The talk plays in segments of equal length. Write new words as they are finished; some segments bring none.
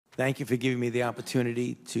Thank you for giving me the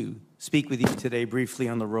opportunity to speak with you today briefly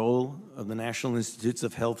on the role of the National Institutes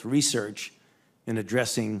of Health Research in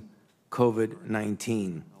addressing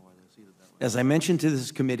COVID-19. As I mentioned to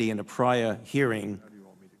this committee in a prior hearing,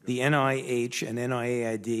 the NIH and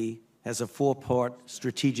NIAID has a four-part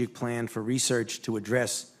strategic plan for research to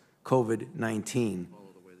address COVID-19.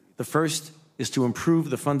 The first is to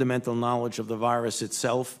improve the fundamental knowledge of the virus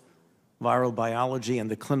itself, viral biology,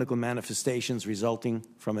 and the clinical manifestations resulting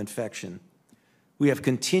from infection. We have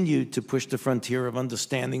continued to push the frontier of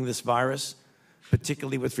understanding this virus,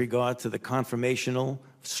 particularly with regard to the conformational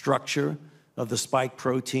structure of the spike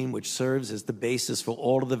protein, which serves as the basis for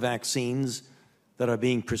all of the vaccines that are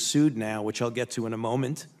being pursued now, which I'll get to in a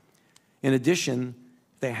moment. In addition,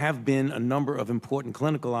 there have been a number of important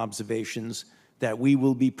clinical observations that we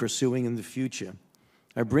will be pursuing in the future.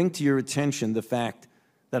 I bring to your attention the fact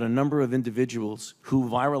that a number of individuals who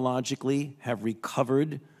virologically have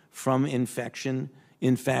recovered from infection,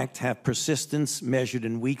 in fact, have persistence measured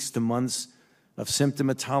in weeks to months of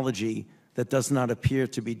symptomatology that does not appear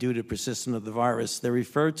to be due to persistence of the virus. They're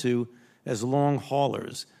referred to as long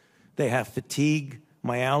haulers. They have fatigue,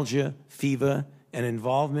 myalgia, fever, and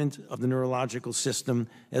involvement of the neurological system,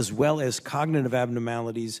 as well as cognitive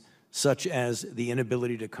abnormalities such as the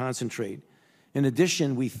inability to concentrate. In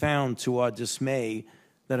addition, we found, to our dismay,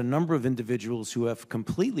 that a number of individuals who have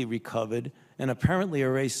completely recovered and apparently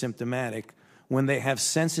are asymptomatic, when they have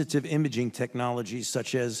sensitive imaging technologies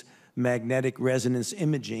such as magnetic resonance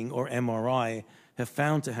imaging, or MRI, have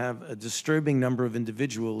found to have a disturbing number of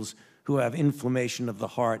individuals who have inflammation of the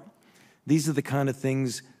heart. These are the kind of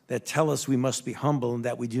things that tell us we must be humble and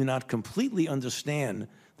that we do not completely understand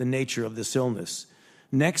the nature of this illness.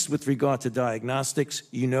 Next, with regard to diagnostics,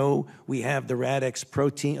 you know we have the RADx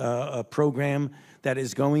program that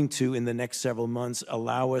is going to, in the next several months,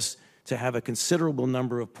 allow us to have a considerable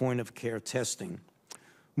number of point-of-care testing.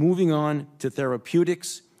 Moving on to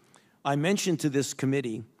therapeutics, I mentioned to this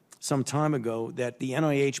committee some time ago that the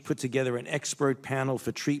NIH put together an expert panel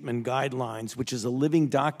for treatment guidelines, which is a living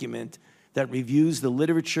document that reviews the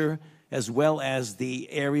literature as well as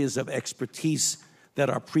the areas of expertise that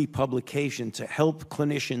are pre-publication to help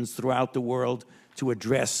clinicians throughout the world to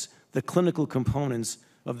address the clinical components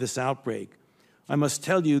of this outbreak. I must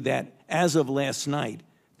tell you that as of last night,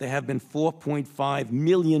 there have been 4.5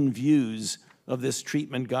 million views of this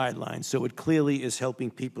treatment guideline, so it clearly is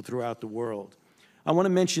helping people throughout the world. I want to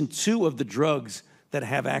mention two of the drugs that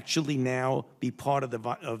have actually now be part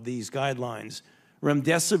of these guidelines.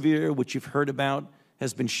 Remdesivir, which you've heard about,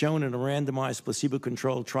 has been shown in a randomized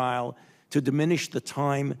placebo-controlled trial to diminish the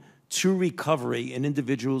time to recovery in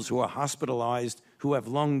individuals who are hospitalized who have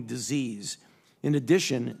lung disease. In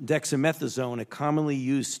addition, dexamethasone, a commonly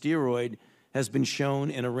used steroid, has been shown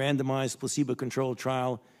in a randomized placebo-controlled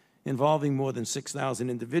trial involving more than 6,000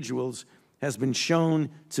 individuals, has been shown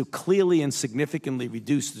to clearly and significantly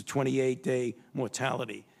reduce the 28-day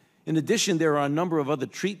mortality. In addition, there are a number of other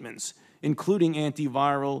treatments, including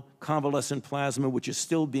antiviral convalescent plasma, which is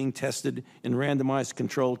still being tested in randomized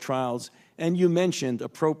controlled trials. And you mentioned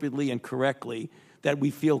appropriately and correctly that we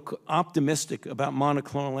feel optimistic about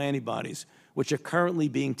monoclonal antibodies, which are currently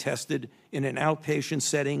being tested in an outpatient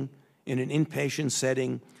setting, in an inpatient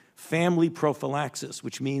setting, family prophylaxis,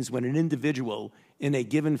 which means when an individual in a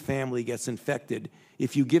given family gets infected,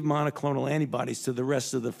 if you give monoclonal antibodies to the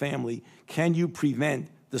rest of the family, can you prevent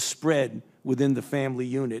the spread within the family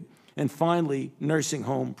unit? And finally, nursing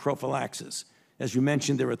home prophylaxis. As you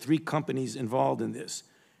mentioned, there are 3 companies involved in this.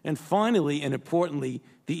 And finally, and importantly,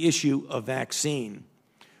 the issue of vaccine.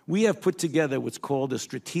 We have put together what's called a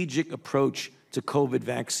strategic approach to COVID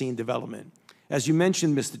vaccine development. As you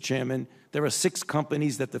mentioned, Mr. Chairman, there are 6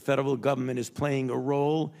 companies that the federal government is playing a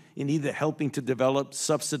role in either helping to develop,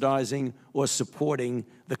 subsidizing, or supporting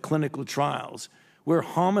the clinical trials. We're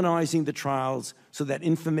harmonizing the trials so that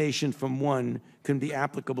information from one can be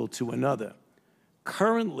applicable to another.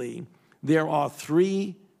 Currently, there are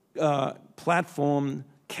 3 platform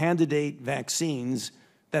candidate vaccines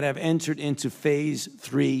that have entered into phase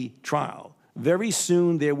 3 trial. Very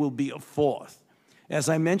soon, there will be a 4th. As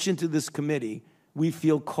I mentioned to this committee, we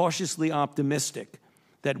feel cautiously optimistic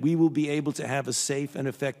that we will be able to have a safe and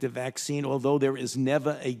effective vaccine, although there is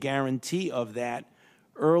never a guarantee of that.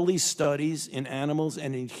 Early studies in animals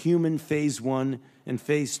and in human phase 1 and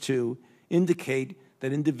phase 2 indicate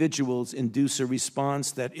that individuals induce a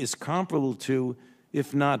response that is comparable to,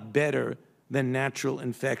 if not better, than natural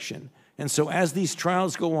infection. And so as these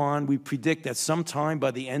trials go on, we predict that sometime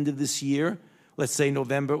by the end of this year, let's say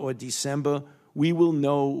November or December, we will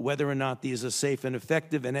know whether or not these are safe and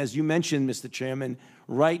effective. And as you mentioned, Mr. Chairman,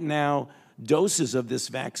 right now, doses of this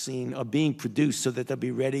vaccine are being produced so that they'll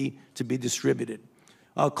be ready to be distributed.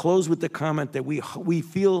 I'll close with the comment that we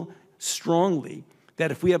feel strongly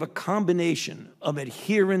that if we have a combination of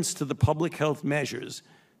adherence to the public health measures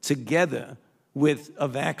together with a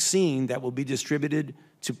vaccine that will be distributed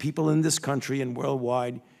to people in this country and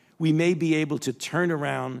worldwide, we may be able to turn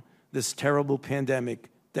around this terrible pandemic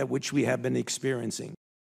that which we have been experiencing.